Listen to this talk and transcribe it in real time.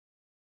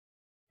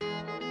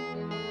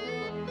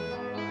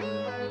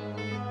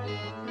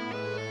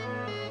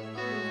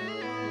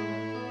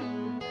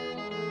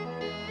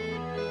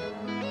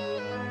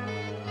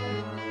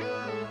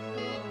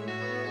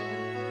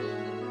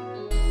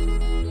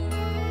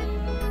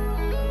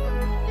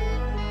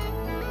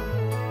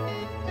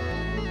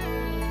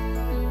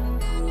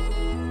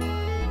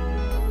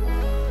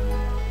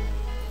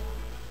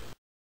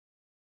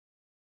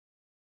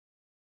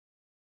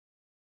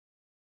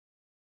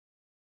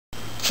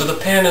So the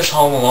panda's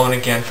home alone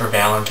again for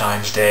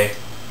Valentine's Day.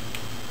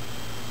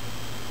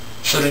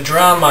 So to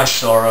drown my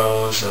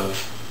sorrows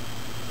of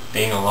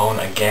being alone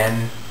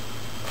again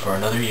for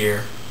another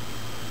year,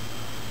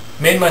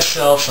 made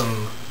myself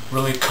something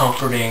really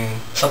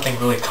comforting,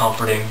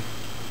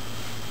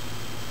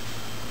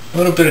 a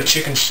little bit of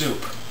chicken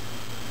soup.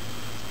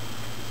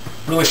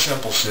 Really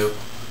simple soup.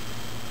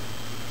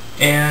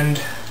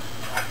 And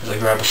as I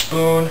grab a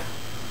spoon,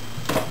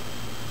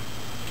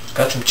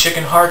 got some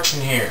chicken hearts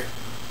in here.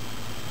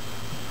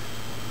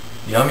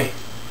 Yummy.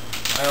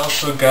 I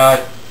also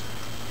got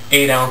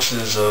 8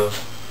 ounces of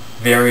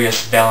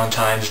various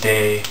Valentine's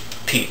Day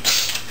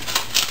Peeps.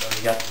 So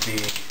we got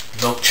the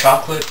milk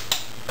chocolate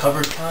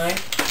covered kind,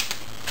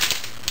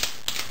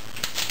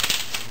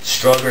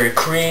 strawberry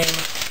cream,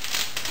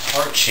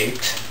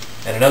 heart-shaped,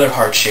 and another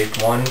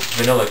heart-shaped one,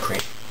 vanilla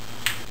cream.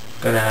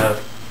 Gonna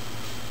have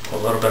a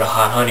little bit of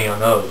hot honey on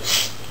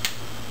those.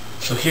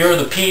 So here are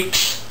the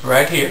Peeps,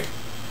 right here.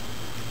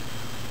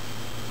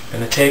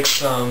 Gonna take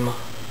some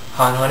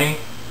hot honey,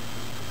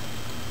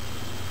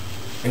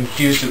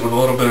 infuse it with a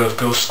little bit of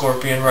ghost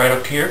scorpion right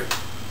up here.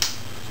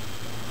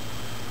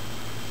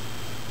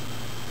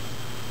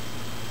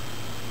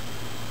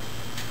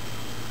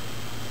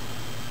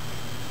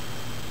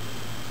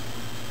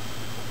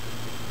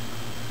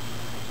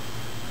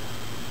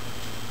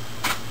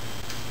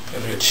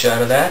 Give it a good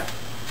shot of that.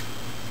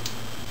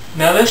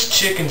 Now this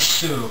chicken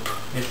soup,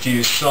 if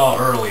you saw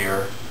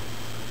earlier,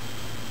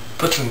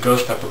 put some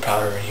ghost pepper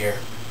powder in here.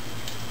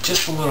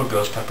 Just a little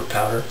ghost pepper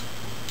powder.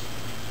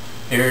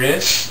 Here it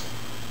is,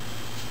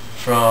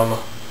 from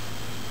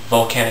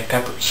Volcanic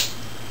Peppers.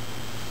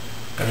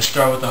 Gonna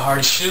start with the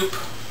hearty soup.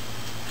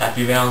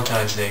 Happy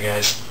Valentine's Day,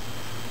 guys.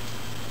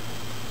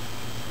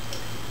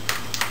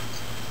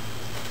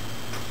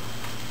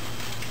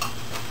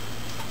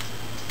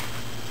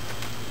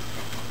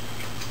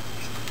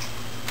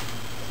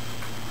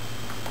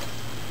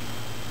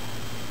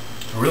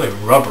 Really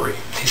rubbery.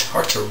 These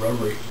hearts are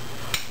rubbery.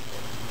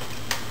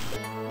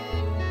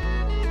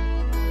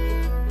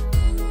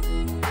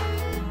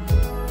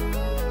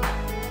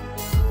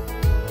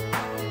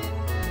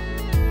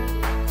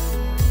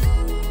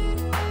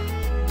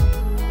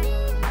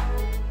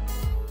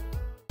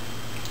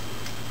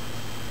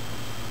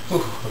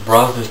 Ooh, the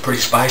broth is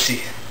pretty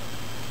spicy.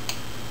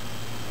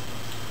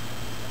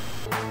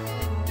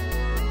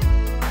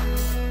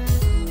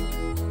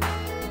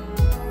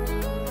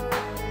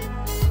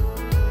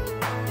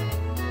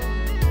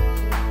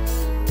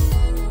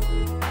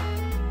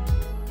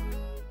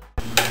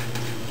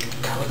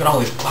 God, look at all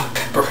these black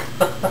pepper.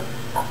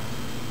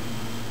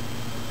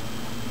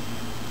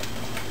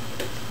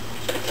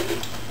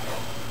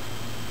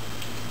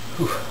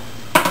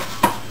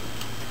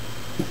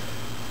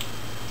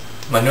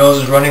 My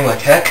nose is running like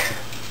heck.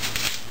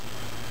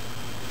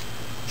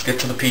 Let's get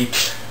to the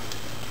Peeps.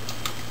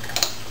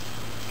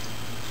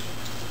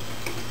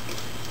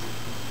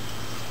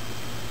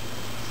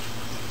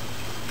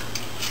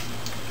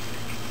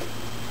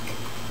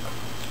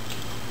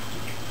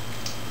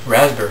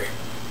 Raspberry.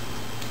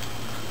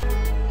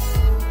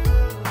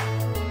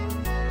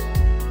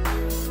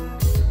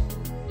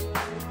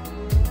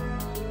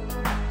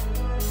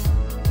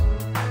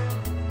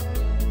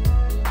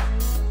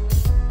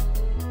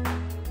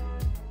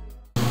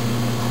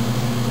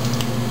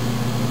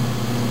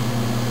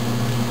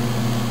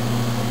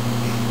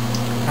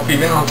 Happy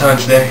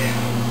Valentine's Day.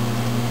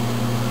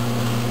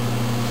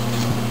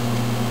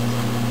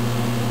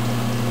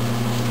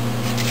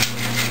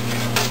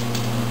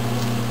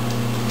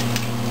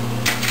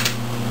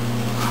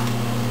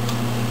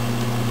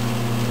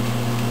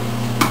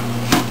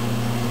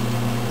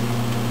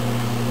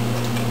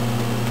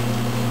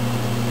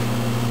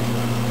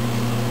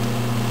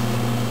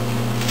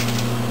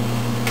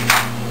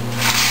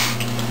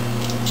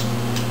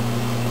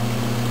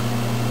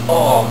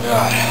 Oh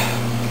God.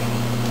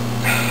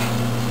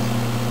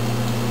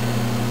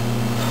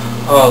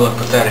 Oh, look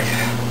pathetic.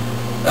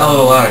 That was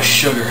a lot of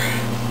sugar.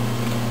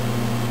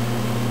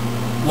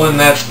 Wasn't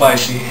that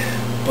spicy,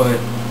 but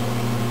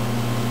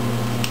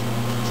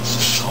it's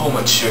just so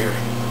much sugar.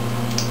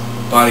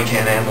 Body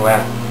can't handle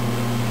that.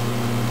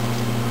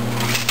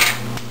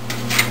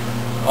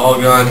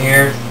 All gone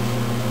here.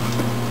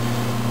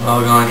 All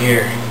gone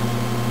here.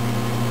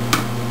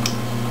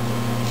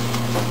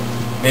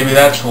 Maybe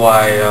that's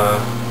why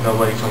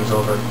nobody comes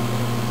over.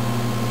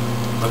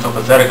 Look how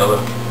pathetic I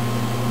look.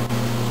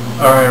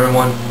 Alright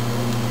everyone,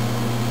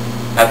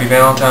 happy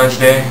Valentine's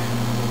Day,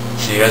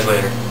 see you guys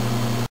later.